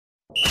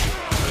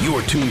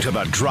You're tuned to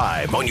The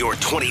Drive on your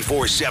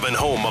 24/7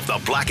 home of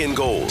the Black and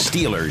Gold.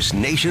 Steelers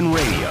Nation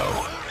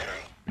Radio.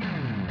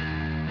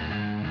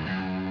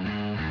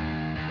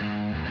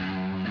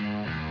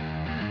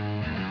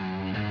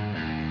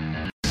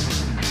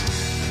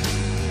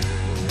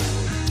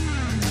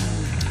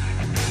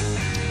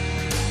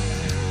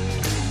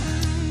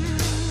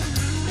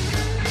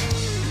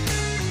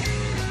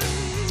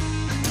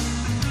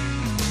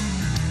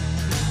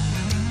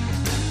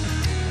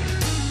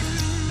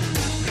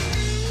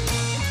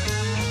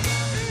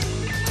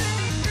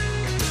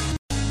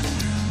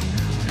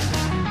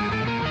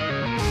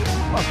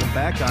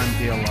 Back on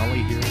Dale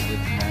Lally here with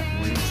Matt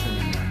Williamson.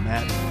 And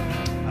Matt,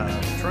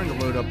 trying to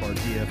load up our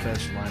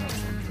DFS lineups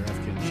from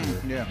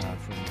DraftKings here,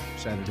 from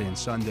Saturday and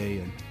Sunday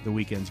and the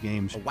weekend's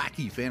games. A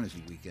wacky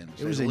fantasy weekend.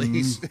 It was a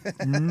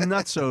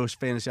nutso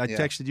fantasy. I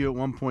texted you at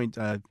one point.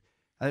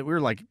 We were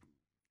like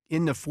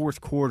in the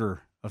fourth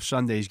quarter of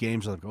Sunday's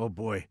games. Like, oh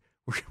boy,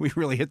 we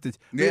really hit the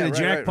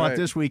jackpot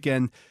this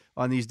weekend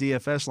on these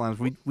DFS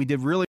lineups. We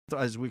did really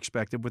as we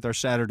expected with our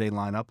Saturday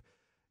lineup,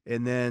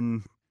 and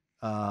then.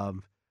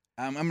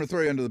 I'm going to throw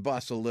you under the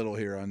bus a little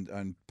here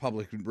on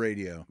public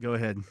radio. Go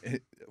ahead.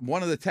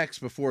 One of the texts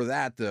before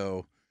that,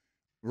 though,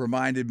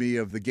 reminded me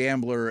of the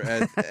gambler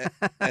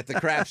at the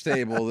craps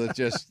table that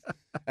just,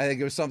 I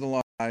think it was something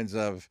along the lines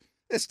of,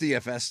 this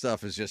DFS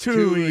stuff is just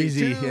too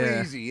easy.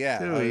 Too easy.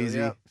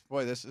 Yeah.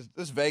 Boy, this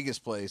Vegas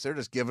place, they're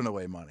just giving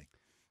away money.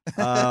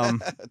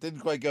 It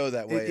didn't quite go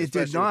that way. It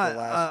did not. The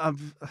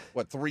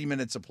last, 3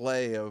 minutes of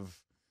play of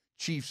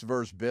Chiefs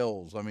versus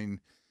Bills. I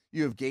mean,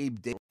 you have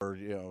Gabe Davis,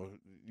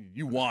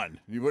 you won.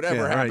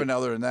 Whatever happened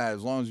other than that,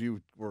 as long as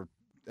you were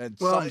at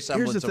some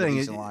semblance of a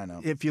decent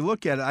lineup. If you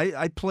look at it,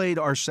 I played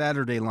our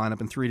Saturday lineup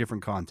in 3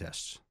 different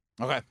contests.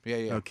 Okay.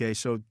 Yeah. Okay,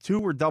 so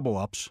 2 were double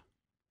ups,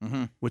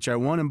 which I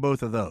won in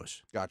both of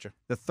those. Gotcha.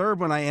 The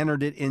third one, I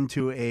entered it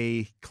into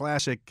a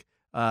classic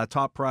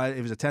top prize.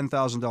 It was a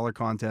 $10,000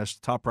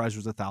 contest. Top prize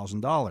was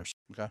 $1,000.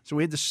 Okay. So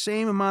we had the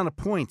same amount of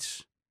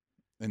points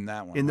in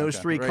that one. In those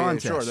 3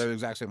 contests. Yeah, sure, they're the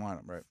exact same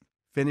lineup, right?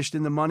 Finished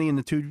in the money in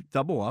the 2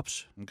 double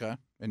ups. Okay.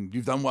 And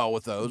you've done well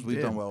with those.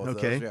 We've done well with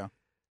those, yeah.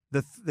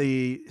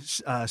 The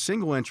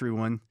single entry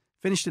one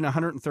finished in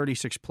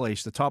 136th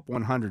place. The top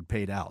 100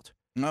 paid out.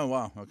 Oh,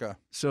 wow. Okay.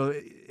 So,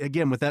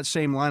 again, with that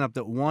same lineup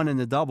that won in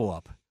the double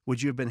up,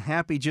 would you have been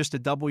happy just to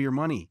double your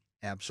money?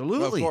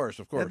 Absolutely. Well,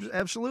 of course.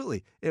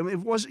 Absolutely.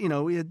 It was,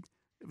 it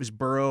was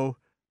Burrow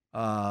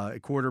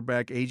at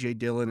quarterback, A.J.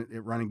 Dillon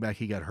at running back.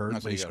 He got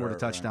hurt, but he scored a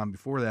touchdown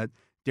before that.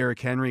 Derrick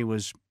Henry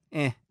was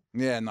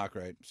Yeah, not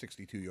great.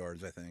 62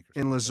 yards, I think.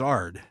 And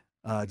Lazard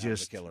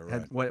just killer,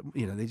 had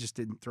they just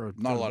didn't throw.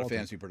 Not a lot of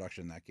fancy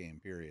production in that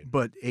game, period.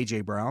 But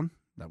A.J. Brown,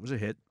 that was a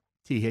hit.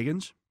 T.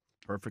 Higgins,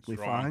 perfectly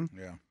fine.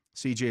 Yeah.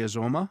 C.J.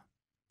 Azoma,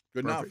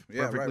 good enough.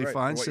 Yeah, perfectly right.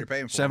 fine. For what you're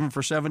paying for. 7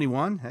 for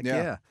 71. Heck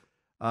yeah.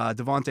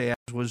 Devontae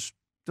Adams was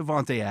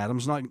Devontae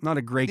Adams. Not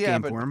a great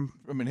game for him.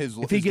 I mean,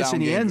 if he gets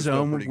in the end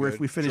zone, where good. if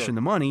we finish in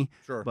the money.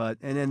 Sure.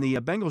 And then the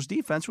Bengals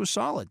defense was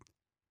solid.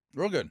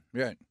 Real good,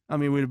 yeah. I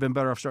mean, we'd have been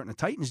better off starting the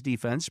Titans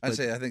defense. I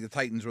think the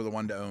Titans were the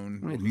one to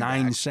own.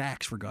 9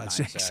 sacks, for God's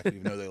sake.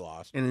 Even though they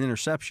lost. And an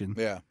interception.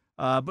 Yeah.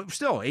 But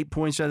still, 8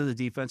 points out of the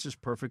defense is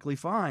perfectly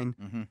fine.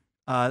 Mm-hmm.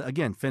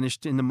 Again,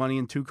 finished in the money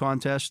in 2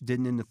 contests,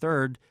 didn't in the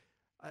third.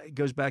 It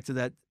goes back to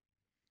that.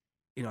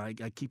 I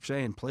keep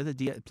saying play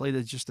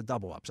just the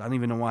double ups. I don't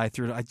even know why I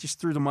threw it. I just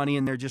threw the money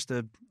in there just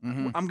to.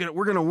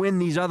 We're gonna win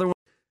these other ones.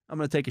 I'm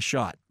going to take a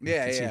shot.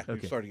 Yeah.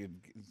 Okay. Start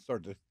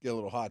to get a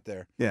little hot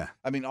there. Yeah.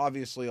 I mean,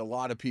 obviously, a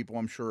lot of people,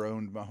 I'm sure,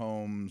 owned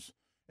Mahomes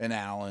and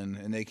Allen,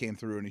 and they came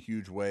through in a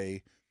huge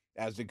way,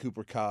 as did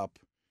Cooper Kupp.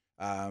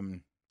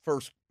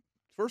 First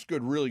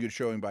really good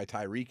showing by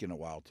Tyreek in a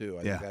while, too.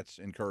 I think that's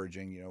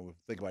encouraging.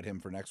 Think about him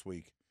for next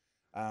week.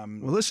 Well,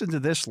 listen to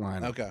this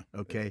lineup.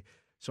 Okay.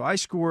 So I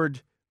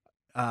scored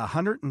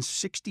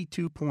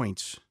 162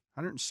 points,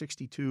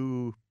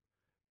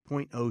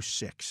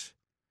 162.06.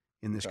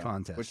 In this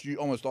contest. Which you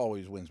almost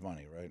always wins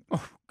money, right?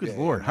 Oh, good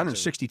Lord.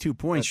 162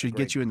 points should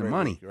get you in the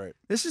money. Week, right.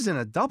 This isn't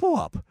a double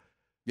up.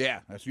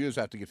 Yeah, you just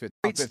have to get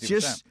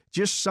 50%.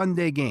 Just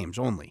Sunday games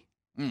only.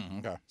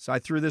 Okay. So I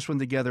threw this one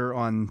together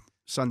on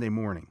Sunday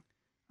morning.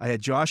 I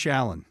had Josh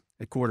Allen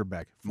at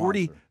quarterback,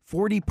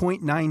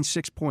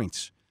 40.96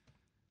 points.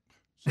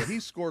 So he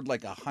scored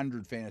like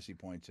 100 fantasy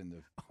points in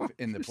the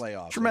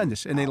playoffs.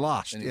 Tremendous, and they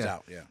lost. And he's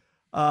out, yeah.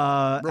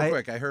 Real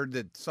quick, I heard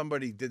that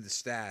somebody did the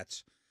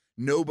stats.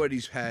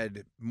 Nobody's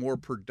had more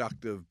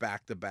productive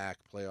back-to-back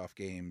playoff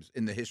games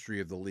in the history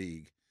of the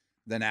league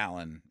than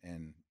Allen,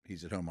 and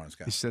he's at home on his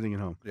couch. He's sitting at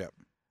home. Yep.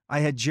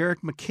 I had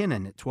Jerick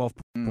McKinnon at 12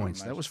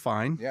 points. Nice. That was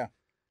fine. Yeah.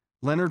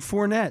 Leonard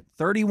Fournette,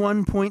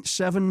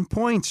 31.7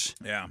 points.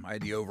 Yeah, I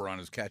had the over on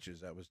his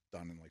catches. That was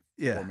done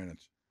in 4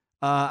 minutes.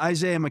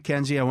 Isaiah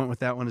McKenzie, I went with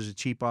that one as a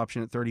cheap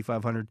option at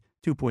 3,500,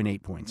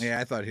 2.8 points.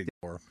 Yeah, I thought he'd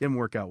go more. Didn't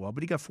work out well,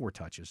 but he got 4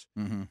 touches.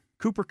 Mm-hmm.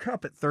 Cooper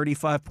Kupp at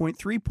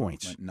 35.3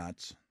 points. Went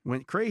nuts.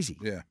 Went crazy.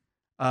 Yeah.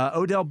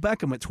 Odell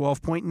Beckham at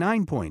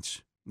 12.9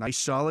 points. Nice,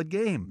 solid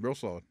game. Real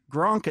solid.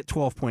 Gronk at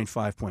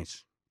 12.5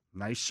 points.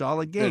 Nice,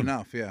 solid game. Good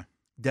enough, yeah.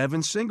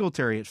 Devin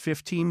Singletary at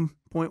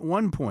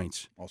 15.1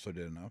 points. Also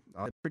did enough.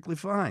 Perfectly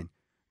fine.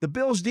 The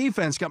Bills'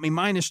 defense got me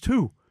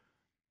 -2.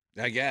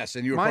 I guess,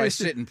 and you were probably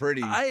sitting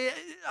pretty. I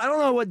don't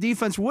know what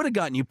defense would have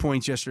gotten you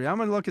points yesterday. I'm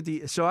going to look at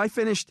so I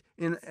finished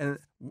in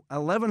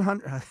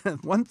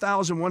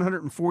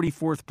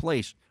 1,144th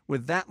place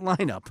with that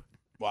lineup.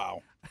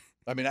 Wow.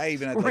 I mean, I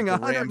even had scoring the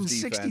Rams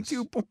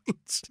 162 defense.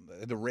 points.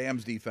 The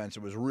Rams defense,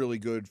 it was really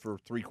good for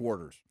 3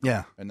 quarters.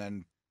 Yeah. And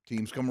then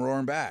teams come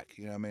roaring back.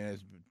 I mean,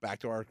 it's back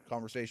to our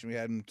conversation we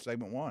had in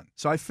segment 1.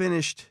 So I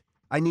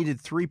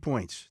needed 3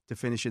 points to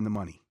finish in the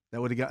money.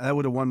 That would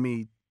have won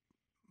me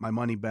my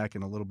money back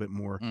and a little bit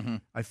more. Mm-hmm.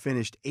 I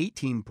finished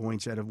 18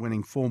 points out of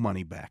winning full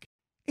money back.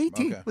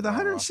 18 with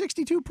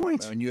 162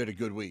 points. And you had a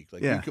good week.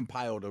 You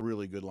compiled a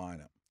really good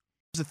lineup.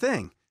 Here's the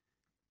thing.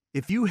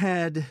 If you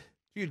had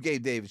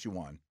Gabe Davis, you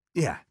won.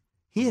 Yeah.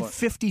 He had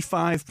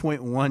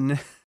 55.1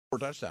 4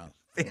 touchdowns.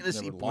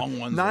 Fantasy long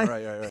ones. 9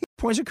 right.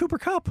 points of Cooper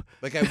Kupp.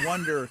 I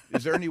wonder,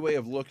 is there any way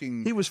of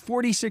looking? He was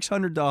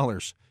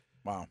 $4,600.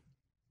 Wow.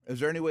 Is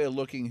there any way of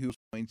looking who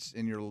points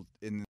in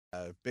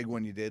the big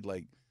one you did?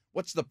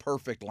 What's the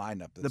perfect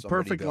lineup? The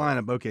perfect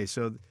lineup. Okay,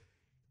 so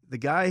the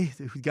guy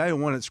who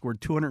won it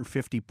scored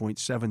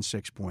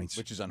 250.76 points,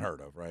 which is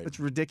unheard of, right? It's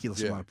a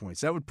ridiculous amount of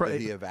points. That would probably.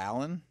 Did he have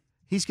Allen?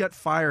 He's got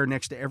fire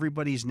next to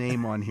everybody's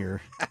name on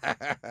here,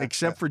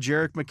 except for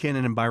Jerick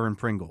McKinnon and Byron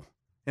Pringle.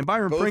 And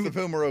Byron Both of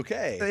whom are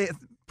okay.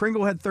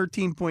 Pringle had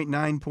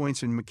 13.9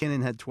 points and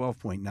McKinnon had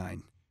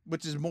 12.9.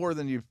 Which is more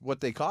than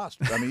what they cost.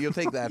 I mean, you'll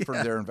take that for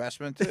their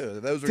investment, too.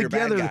 Those are your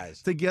bad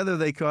guys. Together,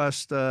 they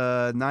cost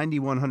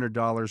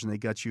 $9,100, and they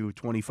got you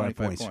 25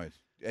 points.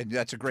 And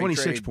that's a great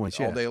 26 trade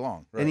points, all day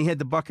long. Right. And he had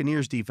the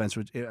Buccaneers defense,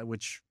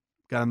 which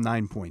got him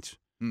 9 points.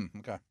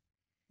 Okay.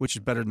 Which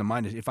is better than the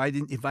minus. If I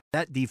had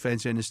that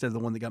defense in instead of the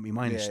one that got me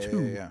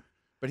 -2. Yeah.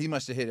 But he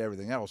must have hit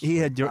everything else. He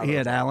had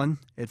Allen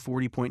at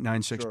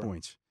 40.96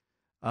 points.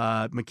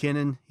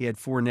 McKinnon, he had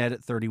Fournette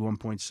at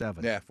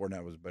 31.7. Yeah,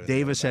 Fournette was better.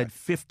 Davis had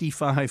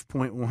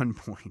 55.1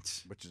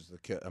 points. Which is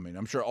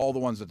I'm sure all the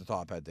ones at the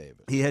top had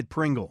Davis. He had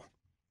Pringle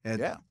at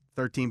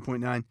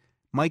 13.9.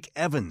 Mike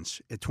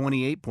Evans at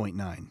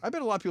 28.9. I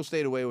bet a lot of people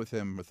stayed away with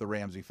him with the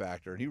Ramsey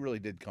factor, and he really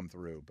did come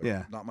through.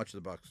 But not much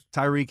of the Bucs.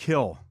 Tyreek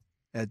Hill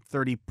at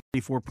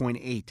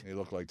 34.8. He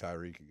looked like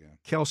Tyreek again.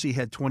 Kelsey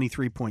had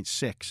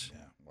 23.6.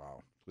 Yeah,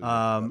 wow.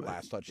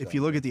 Last touchdown. If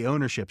you look at the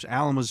ownerships,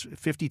 Allen was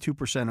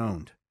 52%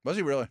 owned. Was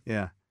he really?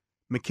 Yeah.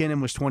 McKinnon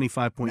was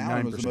 25.9%.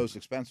 Allen was the most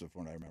expensive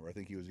one, I remember. I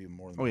think he was even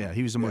more than that.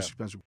 He was the most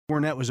expensive.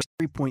 Fournette was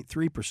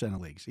 3.3%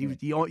 of leagues.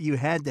 You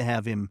had to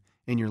have him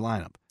in your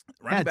lineup.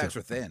 Running backs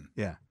are thin.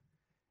 Yeah.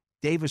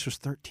 Davis was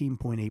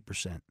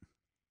 13.8%.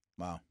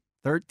 Wow.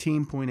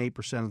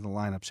 13.8% of the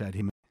lineups had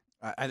him.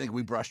 I think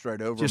we brushed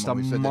right over just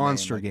him. Just a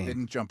monster game.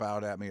 Didn't jump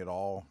out at me at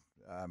all.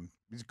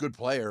 He's a good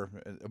player.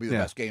 It'll be the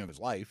best game of his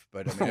life.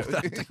 But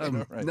I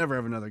mean, right. Never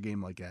have another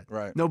game like that.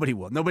 Right. Nobody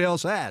will. Nobody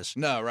else has.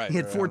 No, right. He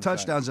had 4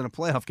 touchdowns in a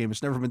playoff game.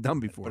 It's never been done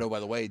before. But by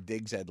the way,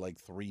 Diggs had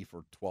 3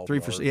 for 12. 3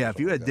 for if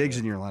you had Diggs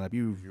in your lineup,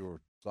 you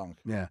were sunk.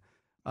 Yeah.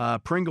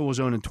 Pringle was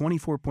owned in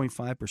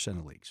 24.5%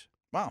 of leagues.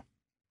 Wow, it's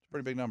a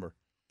pretty big number.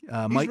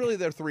 He's really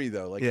their 3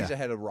 though. He's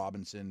ahead of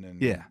Robinson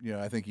and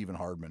I think even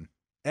Hardman.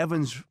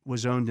 Evans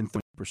was owned in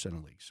 30%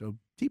 of leagues. So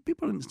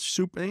people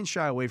didn't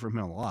shy away from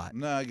him a lot.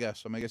 No, I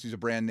guess. I guess he's a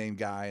brand name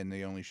guy and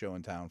the only show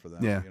in town for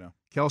them. Yeah.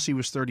 Kelsey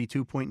was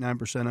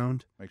 32.9%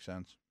 owned. Makes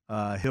sense.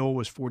 Hill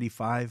was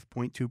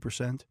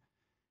 45.2%.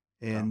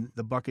 And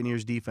the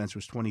Buccaneers defense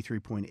was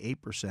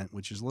 23.8%,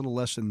 which is a little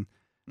less than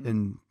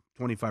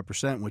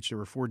 25%, which there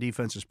were 4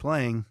 defenses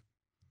playing.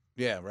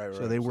 Yeah, right.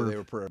 So they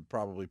were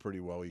probably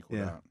pretty well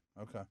equal out.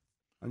 Okay.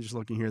 I'm just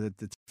looking here that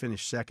the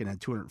finished second at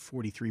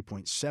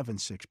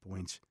 243.76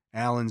 points.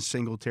 Allen,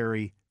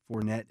 Singletary,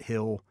 Fournette,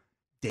 Hill,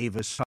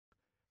 Davis.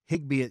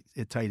 Higbee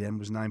at tight end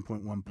was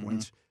 9.1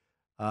 points.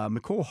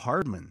 McCole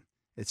Hardman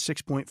at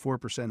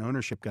 6.4%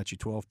 ownership got you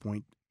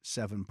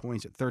 12.7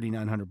 points at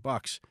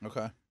 $3,900.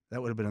 Okay.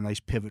 That would have been a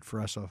nice pivot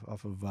for us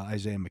off of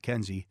Isaiah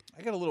McKenzie.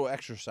 I got a little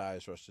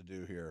exercise for us to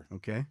do here.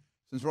 Okay.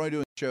 Since we're only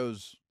doing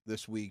shows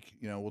this week,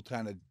 we'll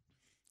kind of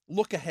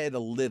look ahead a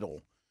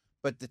little.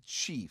 But the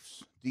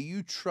Chiefs, do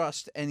you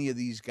trust any of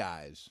these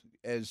guys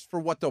as for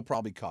what they'll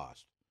probably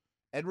cost?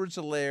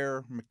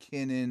 Edwards-Helaire,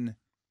 McKinnon,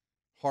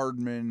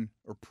 Hardman,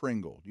 or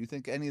Pringle? Do you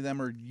think any of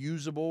them are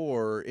usable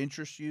or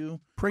interest you?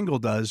 Pringle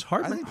does.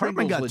 Hardman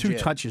got legit. 2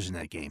 touches in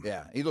that game.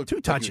 Yeah, he looked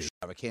 2 touches.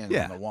 Out of a cannon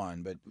on the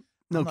one, but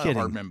no I'm not kidding. a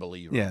Hardman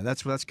believer. Yeah,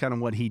 that's kind of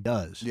what he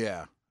does.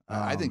 Yeah,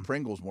 I think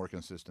Pringle's more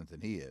consistent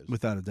than he is,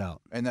 without a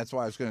doubt. And that's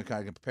why I was going to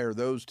kind of compare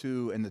those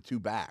two and the 2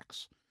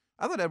 backs.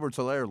 I thought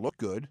Edwards-Helaire looked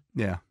good.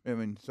 Yeah. I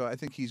mean, so I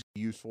think he's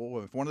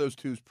useful. If one of those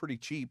 2 is pretty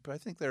cheap, I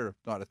think they're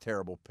not a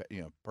terrible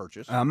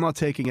purchase. I'm not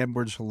taking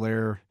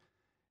Edwards-Helaire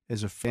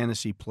as a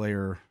fantasy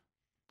player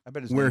I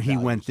bet where he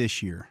went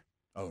this year.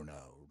 Oh, no.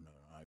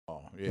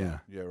 Yeah,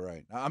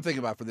 right. I'm thinking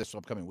about for this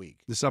upcoming week.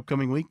 This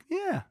upcoming week?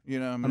 Yeah.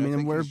 I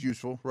think he's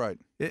useful. Right.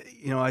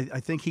 I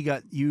think he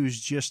got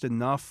used just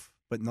enough,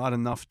 but not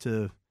enough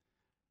to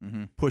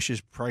push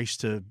his price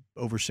to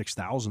over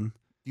 $6,000. Do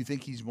you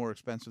think he's more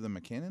expensive than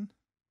McKinnon?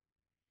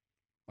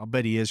 I'll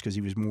bet he is because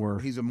he was more.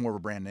 He's more of a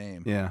brand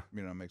name. Yeah,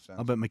 makes sense.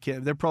 I'll bet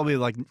McKinnon. They're probably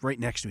like right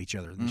next to each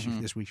other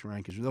this week's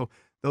rankings.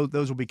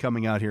 Those will be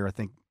coming out here, I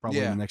think,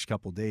 probably in the next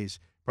couple of days.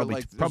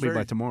 Probably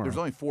by tomorrow. There's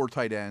only 4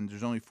 tight ends.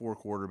 There's only 4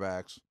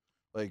 quarterbacks.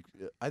 Like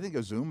I think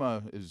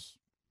Azuma is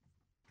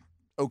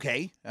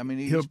okay. I mean,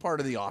 he's part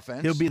of the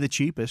offense. He'll be the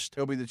cheapest.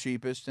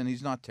 And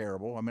he's not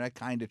terrible. I mean, I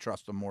kind of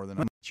trust him more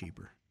than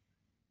cheaper.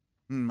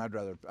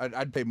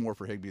 I'd pay more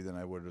for Higbee than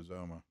I would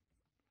Azuma.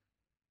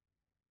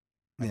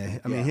 Yeah,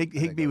 I mean,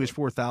 Higbee was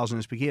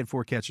 4,000 but he had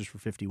 4 catches for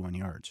 51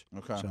 yards.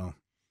 Okay. So,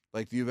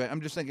 like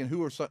I'm just thinking,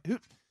 who?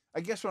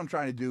 I guess what I'm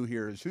trying to do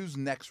here is who's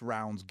next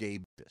round's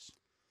Gabe Davis.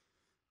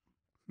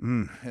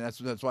 And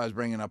that's why I was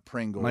bringing up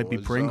Pringle. Might be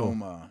Pringle.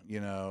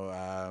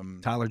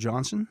 Azoma, Tyler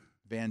Johnson,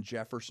 Van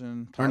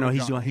Jefferson.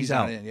 He's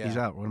out. Yeah. He's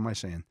out. What am I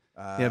saying?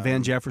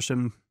 Van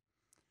Jefferson.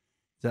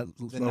 Is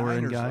that lower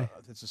end guy?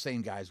 It's the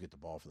same guys get the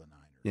ball for the Niners.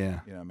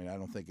 Yeah. I mean, I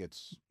don't think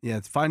it's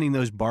finding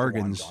those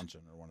bargains.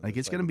 Like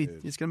it's gonna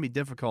be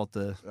difficult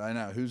to. I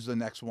know who's the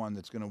next one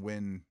that's gonna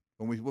win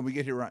when we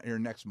get here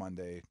next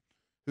Monday.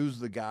 Who's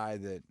the guy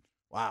that?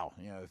 Wow,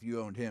 if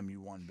you owned him,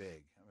 you won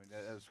big. I mean,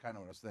 that's kind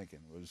of what I was thinking.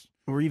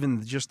 Or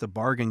even just the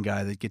bargain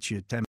guy that gets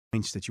you 10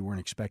 points that you weren't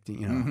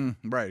expecting.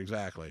 Right,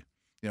 exactly.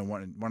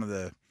 One of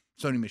the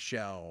Sony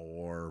Michel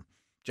or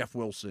Jeff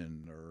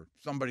Wilson or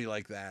somebody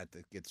like that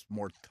gets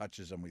more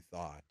touches than we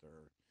thought.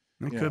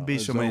 Or it could be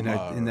somebody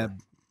in that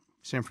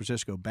San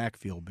Francisco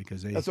backfield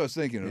because that's what I was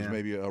thinking. It was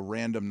maybe a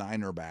random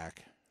Niner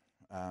back.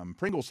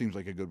 Pringle seems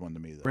like a good one to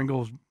me, though.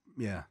 Pringle's,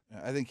 yeah.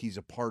 I think he's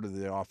a part of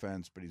the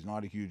offense, but he's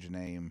not a huge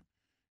name.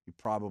 He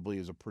probably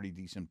is a pretty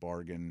decent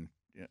bargain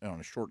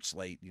on a short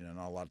slate.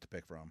 Not a lot to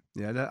pick from.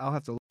 Yeah, I'll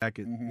have to look back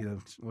at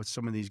what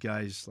some of these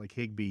guys like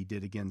Higbee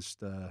did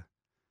against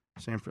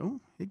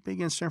Higbee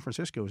against San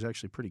Francisco was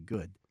actually pretty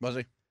good. Was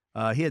he?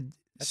 That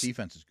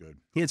defense is good.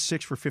 He had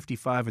 6 for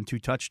 55 and 2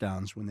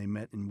 touchdowns when they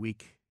met in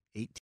Week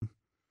 18.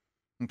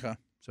 Okay.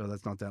 So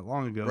that's not that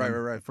long ago. Right.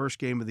 The first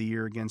game of the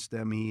year against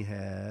them, he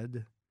had.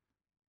 Did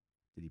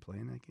he play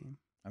in that game?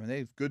 I mean, they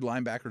have good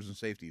linebackers and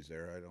safeties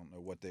there. I don't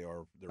know what they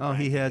are.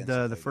 He had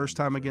the first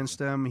time against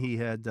them, he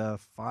had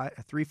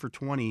 3 for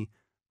 20,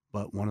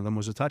 but one of them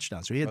was a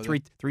touchdown. So he had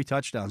three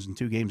touchdowns in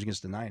 2 games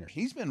against the Niners.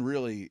 He's been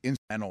really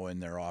instrumental in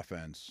their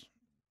offense.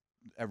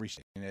 I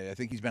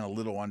think he's been a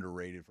little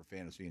underrated for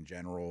fantasy in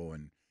general,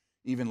 and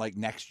even like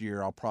next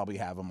year, I'll probably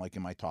have him like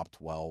in my top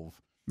 12.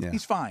 Yeah.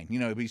 He's fine,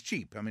 but he's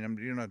cheap. I mean,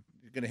 you're not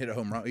going to hit a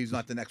home run. He's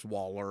not the next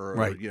Waller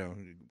or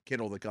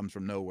Kittle that comes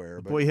from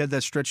nowhere. But boy, he had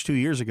that stretch 2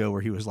 years ago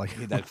where he was like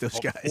those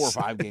guys. 4 or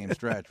 5 game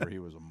stretch where he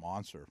was a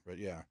monster. But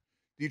yeah,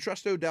 do you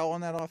trust Odell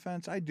on that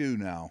offense? I do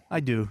now.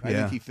 I do. I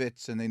think he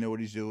fits, and they know what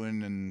he's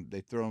doing, and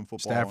they throw him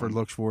football. Stafford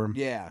looks for him.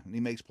 Yeah, and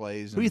he makes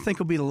plays. Who do you think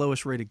will be the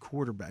lowest rated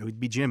quarterback? It would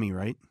be Jimmy,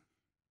 right?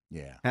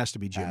 Yeah, has to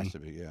be Jimmy. Has to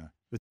be. Yeah.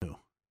 With who?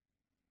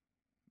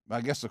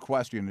 I guess the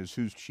question is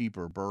who's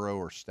cheaper, Burrow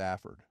or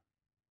Stafford?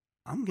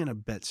 I'm going to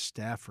bet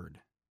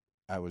Stafford.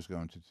 I was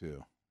going to,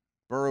 too.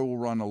 Burrow will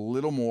run a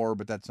little more,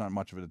 but that's not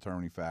much of a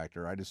determining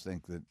factor. I just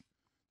think that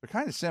they're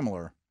kind of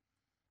similar.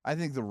 I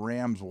think the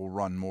Rams will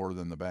run more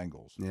than the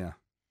Bengals. Yeah.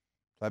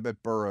 So I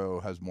bet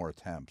Burrow has more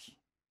attempts.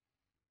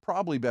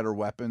 Probably better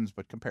weapons,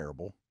 but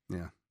comparable.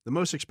 Yeah. The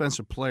most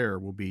expensive player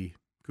will be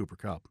Cooper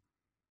Kupp.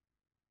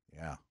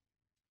 Yeah.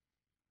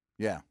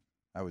 Yeah,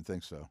 I would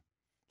think so.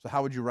 So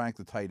how would you rank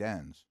the tight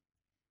ends?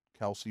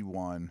 Kelsey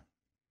 1.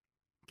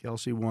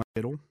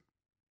 Kittle.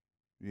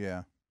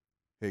 Yeah.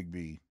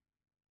 Higbee.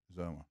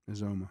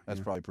 Azoma. That's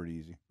probably pretty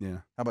easy. Yeah.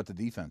 How about the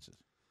defenses?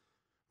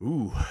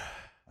 Ooh.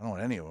 I don't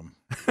want any of them.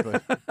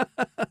 But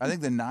I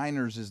think the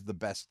Niners is the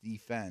best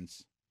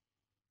defense.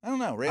 I don't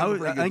know.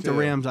 I think the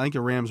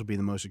Rams will be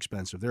the most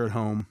expensive. They're at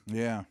home.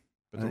 Yeah.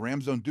 But the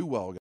Rams don't do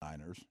well against the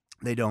Niners.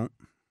 They don't.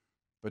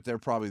 But they're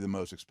probably the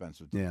most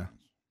expensive defense. Yeah.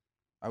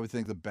 I would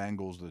think the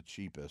Bengals are the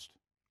cheapest.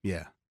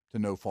 Yeah. To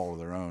no fault of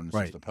their own. It's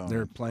right. just opponents.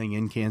 They're playing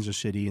in Kansas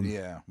City. And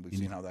we've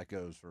seen how that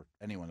goes for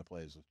anyone that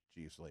plays the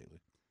Chiefs lately.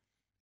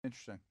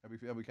 Interesting.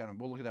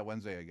 We'll look at that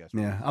Wednesday, I guess.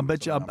 Yeah, I'll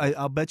bet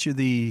you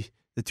the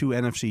 2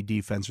 NFC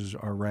defenses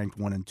are ranked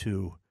 1 and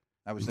 2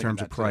 in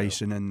terms of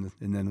price, and then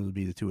it'll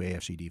be the 2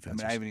 AFC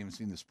defenses. I mean, I haven't even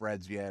seen the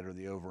spreads yet or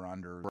the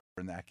over/under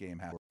in that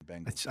game.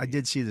 I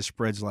did see the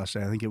spreads last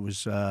night. I think it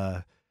was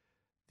the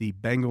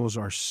Bengals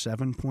are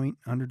 7-point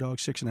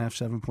underdogs,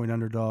 6.5, 7-point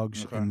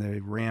underdogs, and the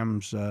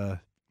Rams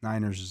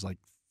Niners is like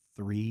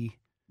 3.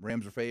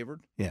 Rams are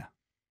favored. Yeah,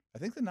 I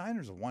think the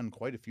Niners have won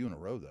quite a few in a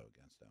row though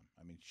against them.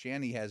 I mean,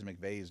 Shanny has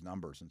McVay's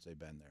number since they've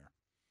been there.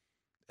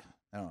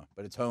 I don't know,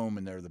 but it's home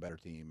and they're the better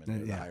team and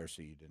they're the higher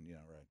seed, and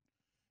right.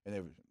 And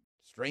they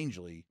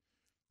strangely,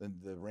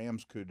 the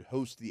Rams could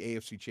host the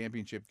AFC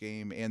Championship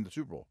game and the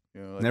Super Bowl.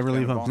 Never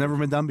leave home. It's never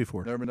been done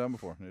before. Never been done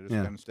before. They just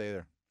kind of stay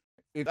there.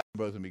 It's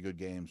both gonna be good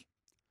games.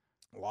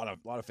 A lot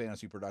of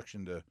fantasy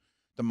production to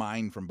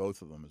mine from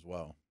both of them as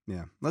well.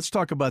 Yeah, let's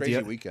talk about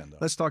the weekend. Though.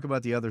 Let's talk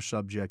about the other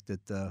subject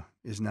that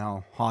is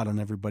now hot on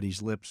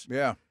everybody's lips.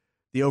 Yeah,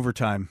 the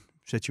overtime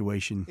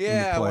situation.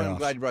 Yeah, in the I'm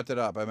glad you brought that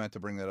up. I meant to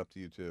bring that up to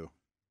you too.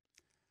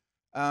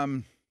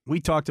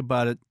 We talked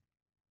about it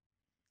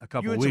a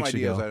couple you of had weeks some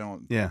ideas ago. I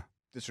don't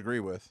disagree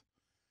with.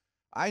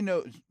 I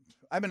know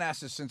I've been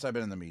asked this since I've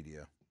been in the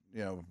media.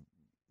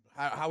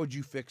 How would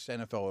you fix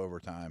NFL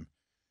overtime?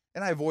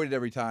 And I avoid it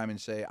every time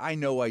and say, I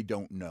know I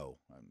don't know.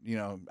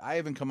 I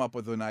haven't come up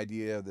with an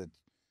idea that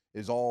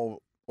is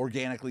all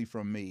organically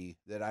from me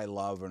that I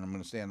love and I'm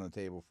going to stand on the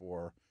table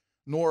for,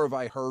 nor have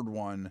I heard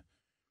one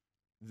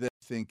that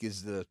I think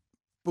is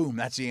boom,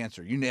 that's the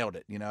answer. You nailed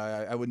it.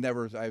 I would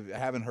never, I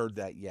haven't heard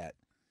that yet.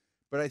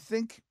 But I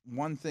think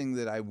one thing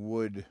that I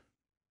would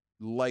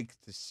like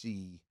to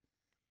see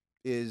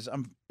is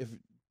if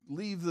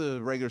leave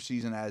the regular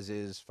season as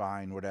is,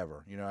 fine,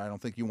 whatever. I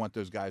don't think you want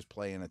those guys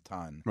playing a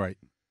ton. Right.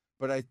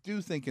 But I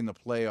do think in the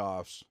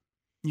playoffs,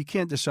 you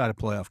can't decide a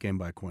playoff game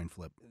by a coin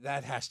flip.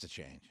 That has to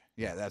change.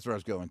 Yeah, that's where I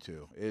was going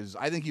to.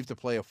 I think you have to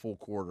play a full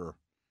quarter,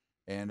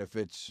 and if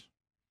it's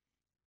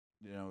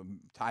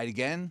tied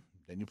again,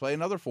 then you play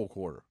another full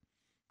quarter.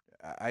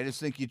 I just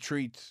think you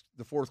treat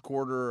the fourth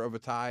quarter of a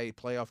tie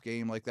playoff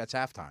game like that's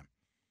halftime.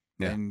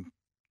 Yeah. And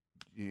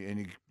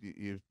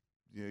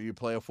you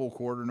play a full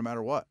quarter no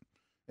matter what.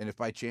 And if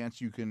by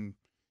chance you can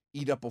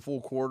eat up a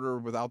full quarter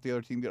without the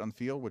other team getting on the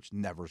field, which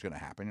never is going to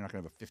happen. You're not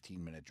going to have a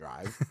 15-minute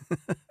drive.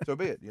 So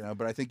be it,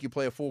 But I think you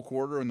play a full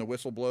quarter and the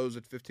whistle blows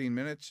at 15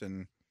 minutes,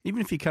 and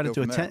even if you cut it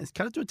to a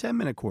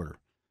 10-minute quarter,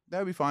 that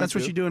would be fine. That's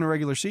what you do in a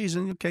regular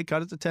season. Okay,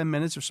 cut it to 10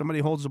 minutes. If somebody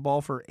holds the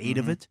ball for 8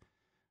 of it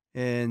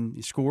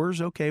and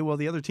scores, okay, well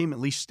the other team at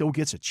least still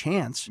gets a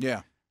chance.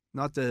 Yeah.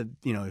 Not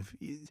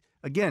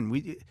again,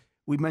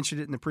 we mentioned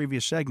it in the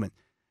previous segment.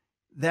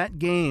 That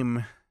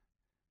game,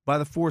 by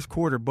the fourth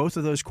quarter, both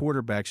of those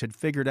quarterbacks had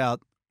figured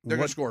out they're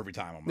going to score every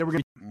time.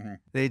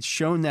 They had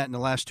shown that in the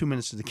last 2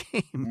 minutes of the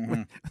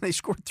game. They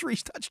scored 3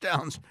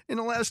 touchdowns in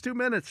the last 2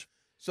 minutes.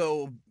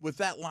 So with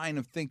that line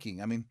of thinking,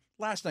 I mean,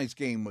 last night's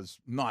game was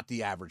not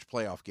the average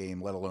playoff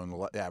game, let alone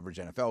the average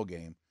NFL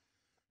game.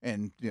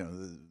 And,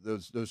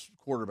 those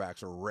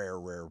quarterbacks are rare,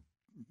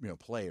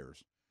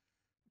 players.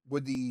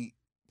 Would the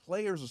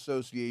Players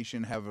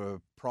Association have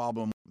a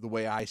problem the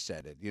way I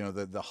said it?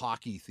 The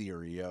hockey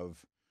theory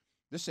of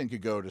this thing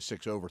could go to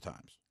 6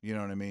 overtimes. You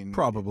know what I mean?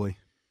 Probably.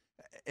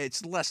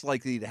 It's less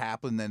likely to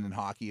happen than in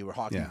hockey, where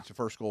hockey, the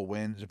first goal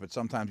wins. But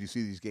sometimes you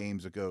see these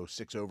games that go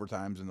 6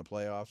 overtimes in the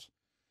playoffs.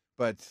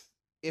 But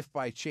if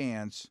by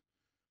chance,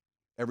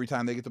 every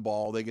time they get the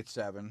ball, they get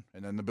 7,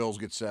 and then the Bills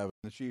get 7,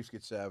 the Chiefs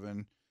get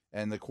 7,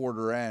 and the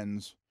quarter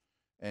ends,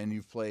 and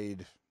you've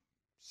played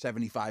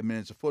 75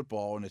 minutes of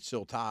football and it's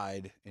still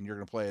tied, and you're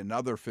going to play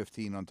another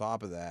 15 on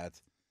top of that,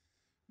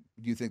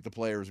 do you think the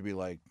players would be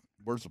like,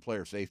 where's the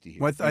player safety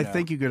here? Well, I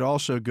think you could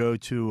also go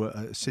to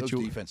a situation.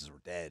 Those defenses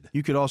were dead.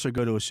 You could also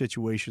go to a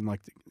situation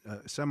like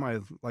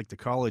like the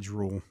college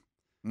rule,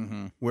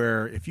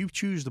 where if you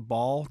choose the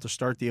ball to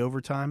start the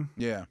overtime,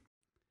 and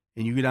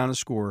you get down to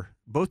score,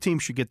 both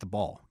teams should get the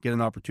ball, get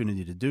an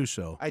opportunity to do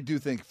so. I do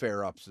think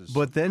fair ups is.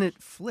 But then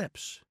it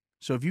flips.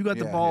 So if you got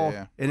the ball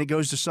and it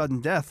goes to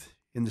sudden death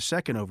in the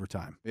second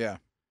overtime,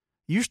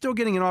 you're still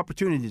getting an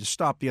opportunity to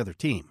stop the other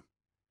team.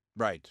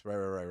 Right.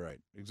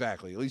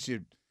 Exactly. At least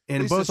you.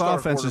 And both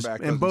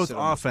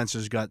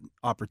offenses got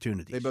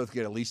opportunities. They both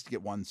at least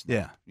get one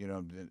snap. Yeah.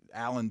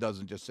 Allen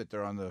doesn't just sit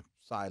there on the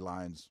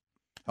sidelines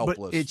helpless.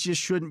 But it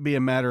just shouldn't be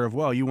a matter of,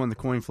 well, you won the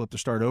coin flip to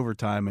start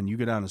overtime and you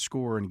go down and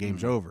score and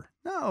game's over.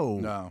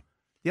 No.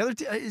 The other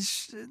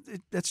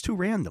that's too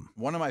random.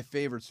 One of my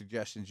favorite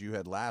suggestions you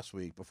had last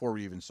week, before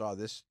we even saw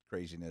this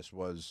craziness,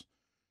 was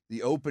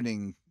the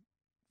opening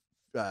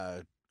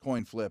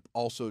coin flip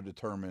also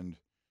determined.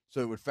 So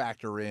it would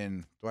factor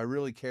in, do I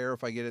really care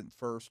if I get it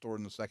first or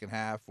in the second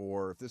half?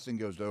 Or if this thing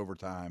goes to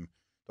overtime,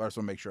 do I just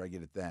want to make sure I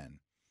get it then?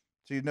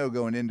 So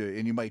going into it,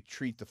 and you might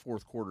treat the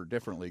fourth quarter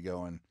differently,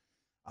 going,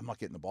 I'm not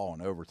getting the ball in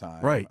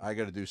overtime. Right. I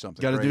got to do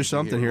something. Got to do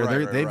something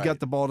here. They've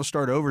got the ball to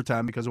start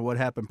overtime because of what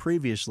happened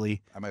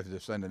previously. I might have to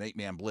send an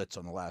 8-man blitz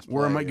on the last play.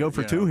 Or I might go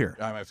for 2 here.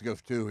 I might have to go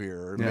for 2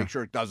 here, or make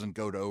sure it doesn't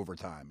go to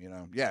overtime.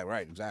 Yeah,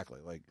 right, exactly.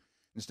 Like,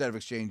 instead of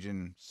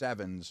exchanging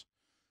 7s,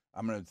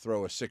 I'm going to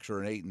throw a 6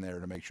 or an 8 in there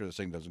to make sure this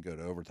thing doesn't go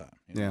to overtime.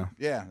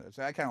 Yeah.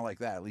 So I kind of like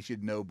that. At least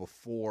you'd know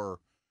before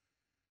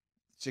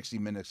 60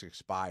 minutes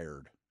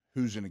expired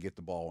who's going to get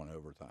the ball in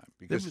overtime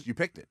because you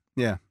picked it.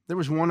 Yeah. There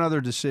was one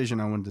other decision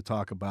I wanted to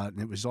talk about,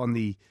 and it was on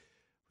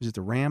was it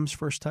the Rams'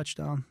 first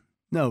touchdown?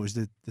 No, it was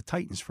the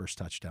Titans' first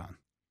touchdown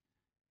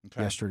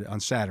yesterday, on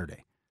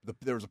Saturday.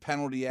 There was a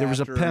penalty after. There was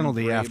a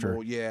penalty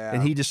after. Yeah.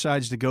 And he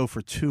decides to go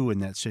for 2 in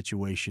that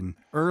situation.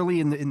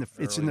 Early in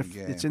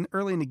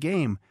the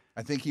game.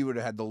 I think he would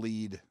have had the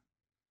lead.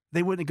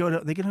 They wouldn't go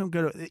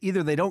to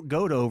either they don't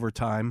go to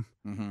overtime,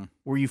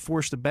 or you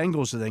force the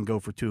Bengals to then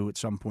go for 2 at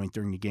some point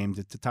during the game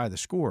to tie the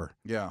score.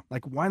 Yeah.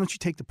 Like, why don't you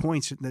take the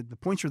points? The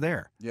points are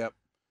there. Yep.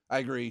 I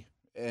agree.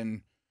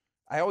 And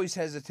I always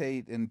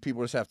hesitate, and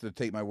people just have to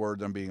take my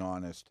word, I'm being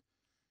honest,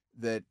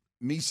 that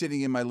me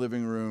sitting in my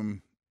living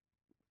room,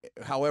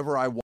 however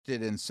I watched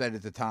it and said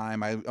at the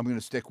time, I'm going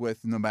to stick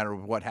with no matter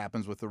what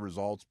happens with the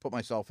results, put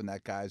myself in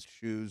that guy's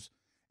shoes.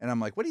 And I'm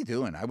like, what are you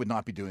doing? I would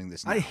not be doing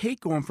this now. I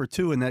hate going for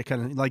 2 in that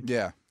kind of, like,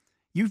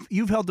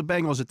 You've held the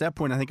Bengals at that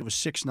point. I think it was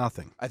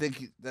 6-0. I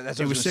think that's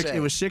what it was 6. It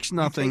was 6-0.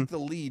 You take the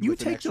lead. You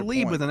take the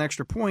lead with an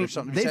extra point.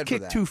 They've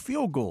kicked 2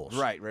 field goals.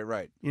 Right.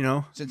 You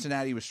know,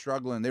 Cincinnati was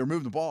struggling. They were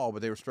moving the ball,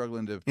 but they were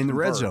struggling to in the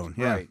red convert. zone.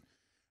 Yeah. Right.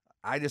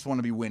 I just want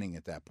to be winning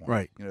at that point.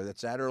 Right. You know,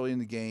 that's that early in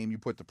the game. You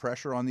put the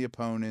pressure on the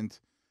opponent.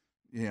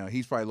 You know,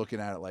 he's probably looking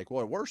at it like,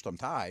 well, at worst, I'm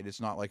tied.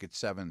 It's not like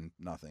it's 7-0.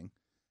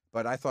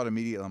 But I thought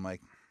immediately, I'm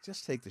like,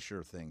 just take the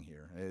sure thing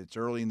here. It's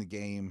early in the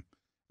game.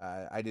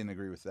 I didn't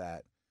agree with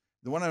that.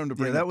 The one I wanted to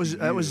bring that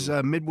was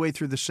midway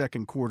through the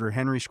second quarter.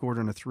 Henry scored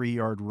on a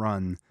 3-yard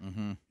run,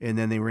 and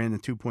then they ran a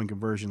 2-point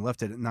conversion,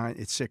 left it at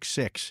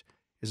 6-6,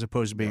 as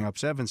opposed to being up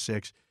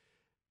 7-6.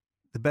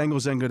 The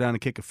Bengals then go down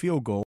and kick a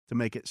field goal to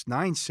make it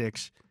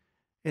 9-6,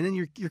 and then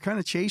you're kind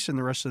of chasing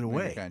the rest of the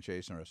way. You're kind of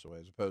chasing the rest of the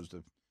way, as opposed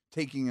to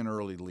taking an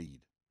early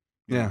lead.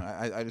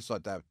 I just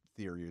thought that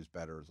theory was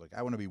better. It's like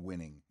I want to be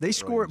winning. They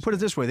scored. Put it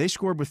this way: they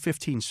scored with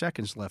 15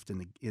 seconds left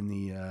in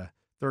the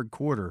third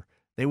quarter.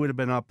 They would have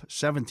been up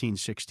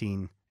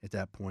 17-16 at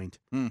that point.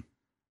 And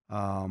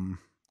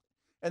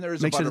there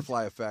is a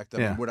butterfly effect. I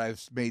mean, would I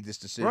have made this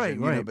decision? Right.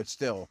 You know, but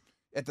still,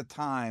 at the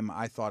time,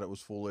 I thought it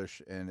was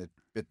foolish, and it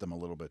bit them a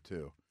little bit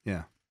too.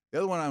 Yeah. The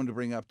other one I wanted to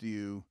bring up to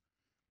you,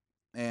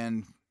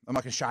 and I'm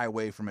not going to shy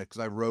away from it because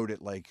I wrote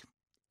it like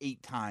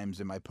 8 times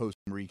in my post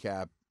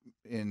recap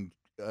in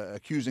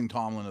accusing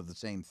Tomlin of the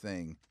same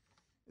thing,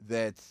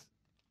 that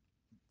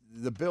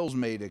the Bills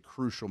made a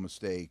crucial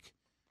mistake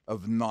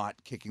of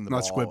not kicking the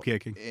ball squib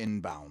kicking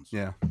inbounds.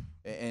 Yeah.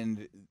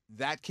 And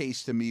that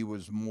case to me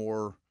was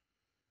more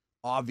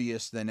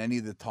obvious than any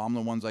of the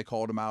Tomlin ones I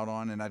called him out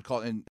on. And I'd call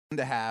it in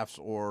the halves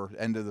or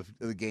end of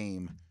the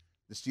game.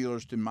 The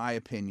Steelers, in my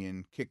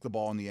opinion, kick the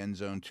ball in the end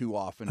zone too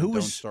often and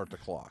don't start the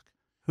clock.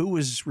 Who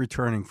was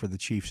returning for the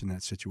Chiefs in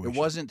that situation? It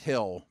wasn't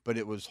Hill, but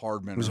it was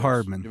Hardman. It was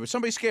Hardman. It was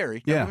somebody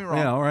scary. Yeah, don't get me wrong.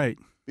 yeah, all right.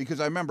 Because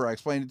I remember I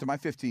explained it to my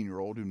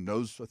 15-year-old who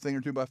knows a thing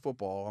or two about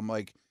football. I'm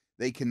like,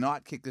 they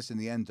cannot kick this in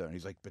the end zone.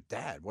 He's like, but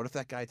Dad, what if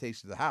that guy takes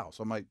it to the house?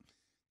 I'm like,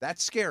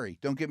 that's scary.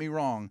 Don't get me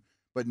wrong.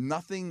 But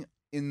nothing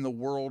in the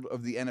world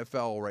of the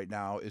NFL right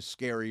now is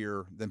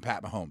scarier than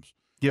Pat Mahomes.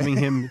 Giving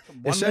him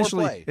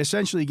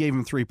essentially gave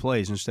him 3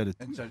 plays instead of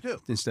 2.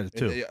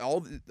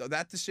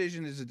 That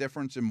decision is a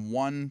difference in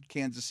one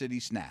Kansas City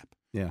snap.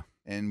 Yeah.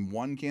 And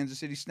one Kansas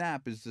City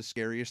snap is the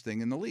scariest thing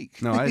in the league.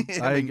 No, I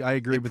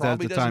agree with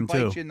that at the time too. It probably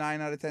doesn't bite you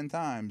 9 out of 10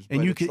 times.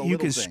 And you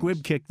can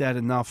squib kick that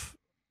enough,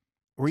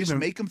 or just even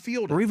make them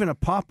field it, or even a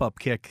pop-up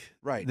kick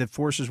right that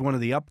forces one of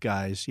the up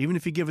guys. Even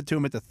if you give it to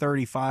him at the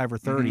 35 or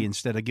 30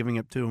 instead of giving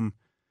it to him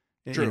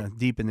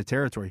deep in the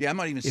territory. Yeah, I'm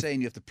not even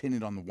saying you have to pin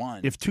it on the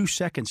 1. If 2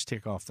 seconds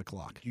tick off the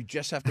clock, you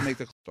just have to make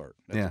the start.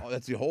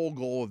 That's the whole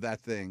goal of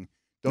that thing.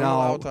 Don't now,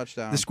 allow a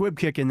touchdown. The squib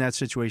kick in that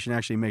situation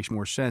actually makes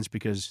more sense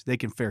because they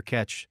can fair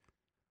catch.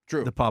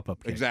 True. The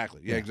pop-up kick.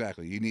 Exactly. Yeah,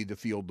 exactly. You need to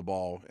field the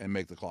ball and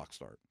make the clock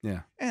start.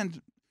 Yeah. And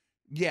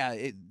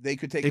they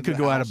could take it could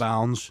go out of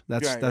bounds.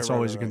 That's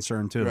always a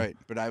concern too. Right.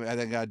 But I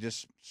think I'd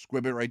just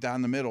squib it right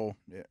down the middle,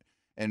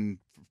 and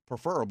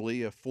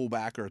preferably a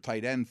fullback or a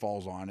tight end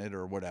falls on it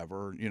or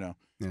whatever, you know.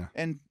 Yeah.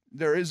 And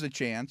there is a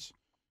chance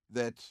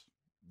that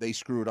they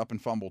screw it up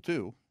and fumble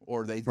too,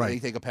 or they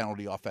take a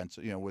penalty offense,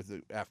 you know,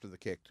 after the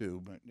kick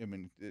too. But I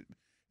mean,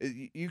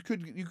 you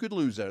could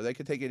lose there. They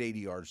could take it 80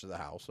 yards to the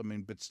house. I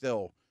mean, but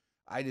still,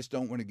 I just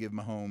don't want to give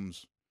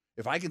Mahomes.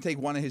 If I can take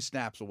one of his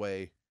snaps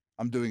away,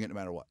 I'm doing it no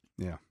matter what.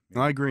 Yeah,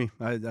 no, I agree.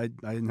 I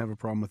didn't have a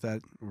problem with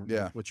that.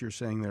 What you're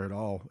saying there at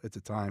all at the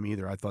time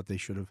either. I thought they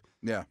should have.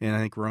 Yeah. And I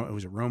think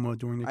was it Romo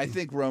during the game? I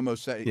think Romo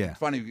said. Yeah. It's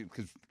funny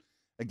because.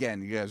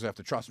 Again, you guys have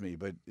to trust me,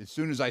 but as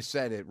soon as I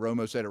said it,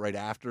 Romo said it right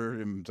after,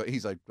 and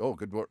he's like, "Oh,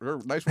 good work,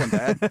 nice one,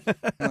 Dad."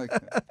 I'm like,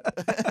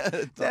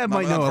 Dad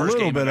might know a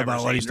little bit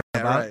about what he's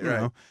talking about, right, you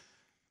know.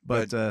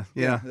 But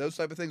those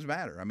type of things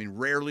matter. I mean,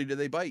 rarely do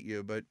they bite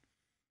you, but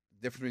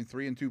the difference between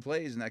 3 and 2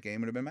 plays in that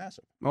game would have been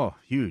massive. Oh,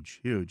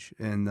 huge.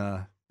 And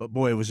but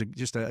boy, it was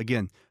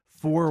again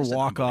 4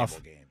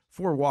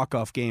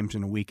 walk-off games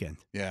in a weekend.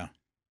 Yeah,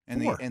 and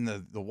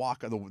the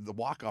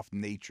walk-off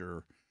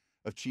nature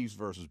of Chiefs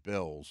versus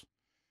Bills.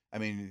 I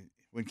mean,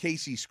 when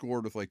KC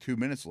scored with like 2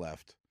 minutes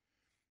left,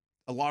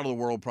 a lot of the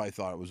world probably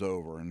thought it was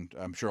over, and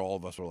I'm sure all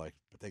of us were like,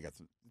 "But they got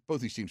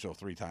both these teams have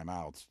 3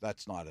 timeouts.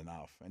 That's not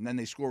enough." And then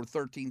they scored with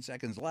 13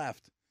 seconds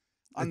left.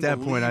 At that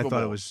point, I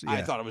thought it was. Yeah.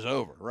 I thought it was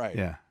over. Right?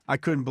 Yeah, I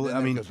couldn't believe.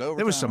 I mean,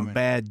 there was some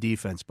bad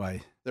defense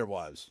by. There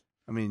was.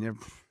 I mean,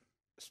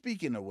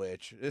 speaking of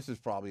which, this is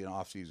probably an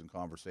off-season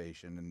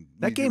conversation, and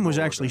that game was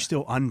actually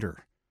still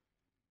under.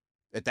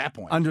 At that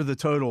point, under the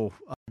total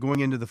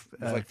going into the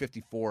it was like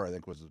 54, I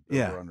think was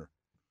over under,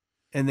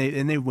 and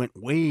they went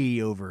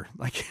way over.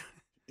 Like,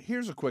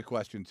 here's a quick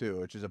question too,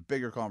 which is a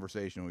bigger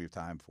conversation we have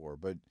time for.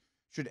 But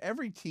should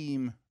every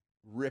team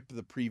rip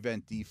the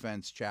prevent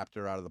defense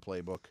chapter out of the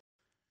playbook?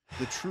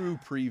 The true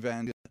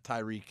prevent,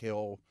 Tyreek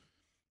Hill,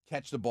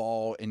 catch the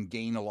ball and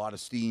gain a lot of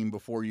steam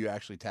before you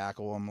actually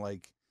tackle them.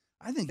 Like,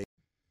 I think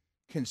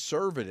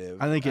conservative.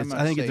 I think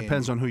it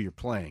depends on who you're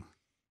playing.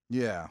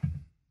 Yeah,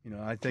 you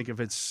know, I think if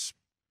it's.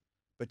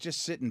 But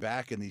just sitting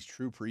back in these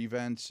true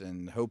prevents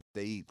and hope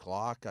they eat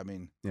clock, I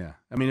mean. Yeah.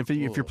 I mean, if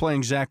you're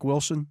playing Zach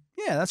Wilson,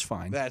 yeah, that's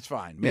fine. That's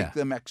fine. Make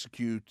them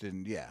execute,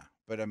 and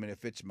But, I mean,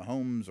 if it's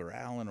Mahomes or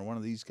Allen or one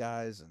of these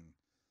guys, and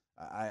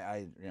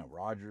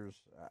Rodgers,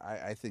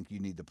 I think you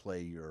need to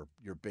play your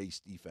base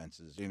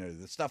defenses,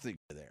 the stuff that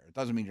you're there. It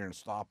doesn't mean you're going to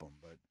stop them,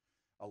 but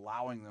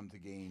allowing them to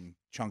gain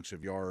chunks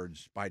of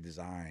yards by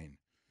design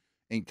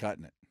ain't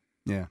cutting it.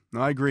 Yeah.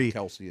 No, I agree.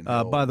 Kelsey and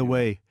Hill, by the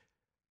way,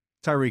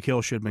 Tyreek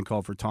Hill should have been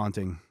called for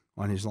taunting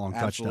on his long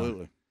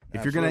touchdown.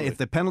 If you're if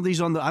the penalty's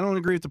on I don't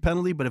agree with the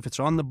penalty, but if it's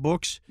on the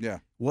books,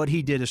 what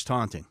he did is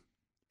taunting.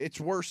 It's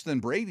worse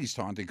than Brady's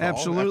taunting call.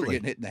 Absolutely,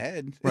 after getting hit in the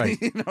head.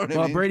 Right. You know what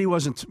I mean? Brady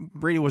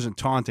wasn't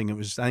taunting. It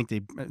was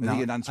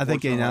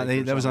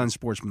that was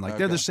unsportsmanlike.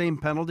 They're the same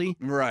penalty.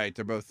 Right.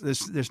 They're both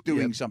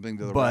doing something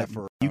to the ref.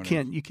 You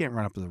can't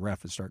run up to the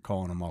ref and start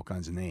calling them all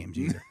kinds of names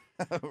either.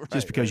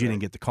 Just because you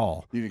didn't get the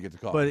call. You didn't get the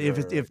call. But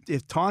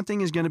if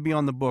taunting is going to be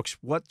on the books,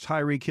 what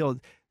Tyreek Hill,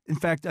 in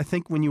fact, I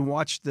think when you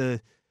watch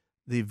the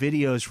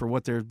videos for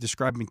what they're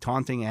describing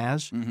taunting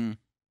as,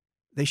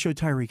 they show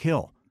Tyreek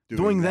Hill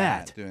doing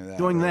that.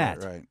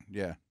 Right.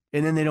 Yeah.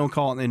 And then they don't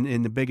call it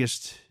in the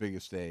biggest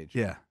stage.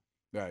 Yeah.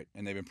 Right.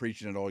 And they've been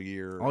preaching it all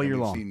year. All year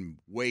long. We've seen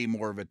way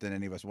more of it than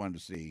any of us wanted to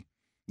see.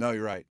 No,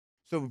 you're right.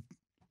 So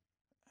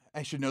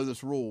I should know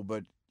this rule,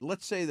 but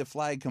let's say the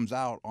flag comes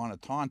out on a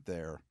taunt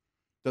there.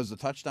 Does the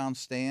touchdown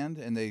stand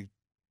and they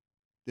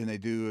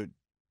do it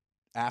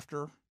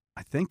after?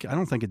 I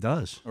don't think it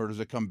does. Or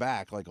does it come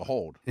back like a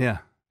hold? Yeah.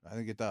 I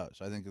think it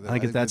does. I think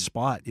at that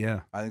spot,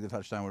 yeah. I think the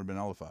touchdown would have been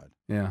nullified.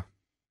 Yeah.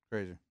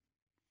 Crazy.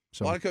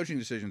 So, a lot of coaching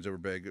decisions that were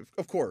big,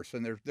 of course,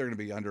 and they're going to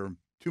be under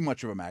too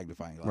much of a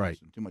magnifying glass,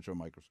 right, and too much of a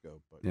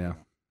microscope. But yeah,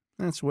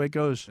 that's the way it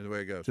goes. That's the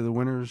way it goes. To the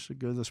winners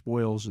go the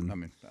spoils, and I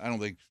mean, I don't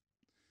think,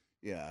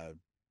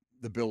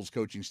 the Bills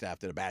coaching staff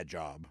did a bad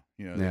job.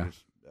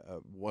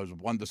 Was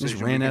one decision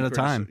just ran out of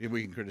time.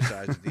 We can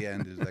criticize at the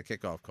end is that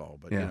kickoff call,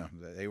 but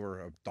they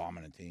were a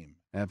dominant team.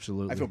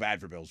 Absolutely, I feel bad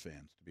for Bills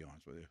fans, to be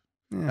honest with you.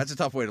 Yeah. That's a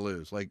tough way to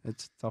lose. Like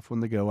it's a tough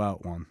one to go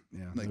out one.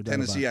 Yeah, like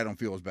Tennessee, I don't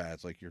feel as bad.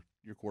 It's like your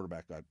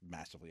quarterback got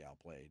massively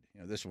outplayed.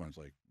 This one's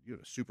like you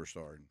had a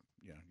superstar and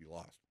you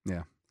lost.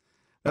 Yeah,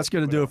 that's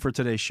going to do it for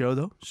today's show,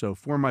 though. So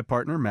for my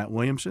partner Matt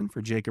Williamson,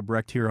 for Jacob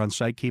Recht here on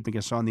site, keeping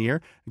us on the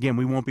air. Again,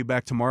 we won't be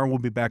back tomorrow. We'll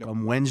be back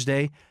on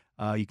Wednesday.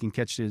 You can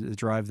catch the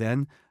drive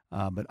then.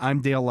 But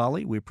I'm Dale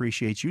Lally. We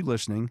appreciate you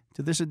listening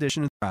to this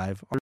edition of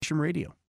Drive on Nation Radio.